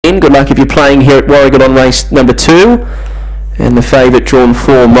Good luck if you're playing here at Warragul on race number 2. And the favourite drawn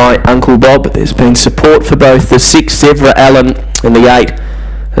for My Uncle Bob. There's been support for both the 6, Zebra Allen, and the 8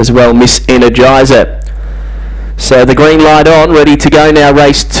 as well, Miss Energizer. So the green light on, ready to go now,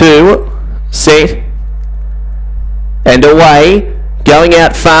 race 2, set, and away. Going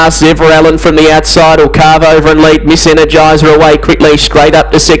out fast, Zebra Allen from the outside will carve over and lead Miss Energizer away quickly, straight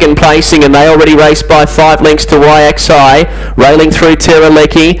up to second placing, and they already race by 5 lengths to YXI. Railing through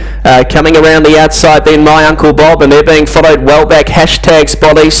Terralecki, coming around the outside then My Uncle Bob, and they're being followed well back, hashtag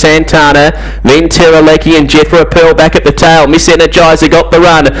Spolly Santana, then Terralecki and Jethro Pearl back at the tail. Miss Energizer got the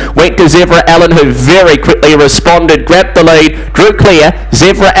run, went to Zebra Allen, who very quickly responded, grabbed the lead, drew clear.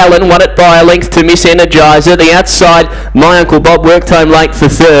 Zebra Allen won it by a length to Miss Energizer. The outside, My Uncle Bob worked home late for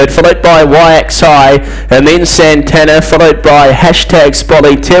third, followed by YXI, and then Santana, followed by hashtag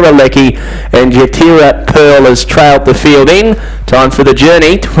Spolly Terralecki, and Jethro Pearl has trailed the field in. Time for the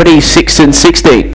journey, 26 and 60.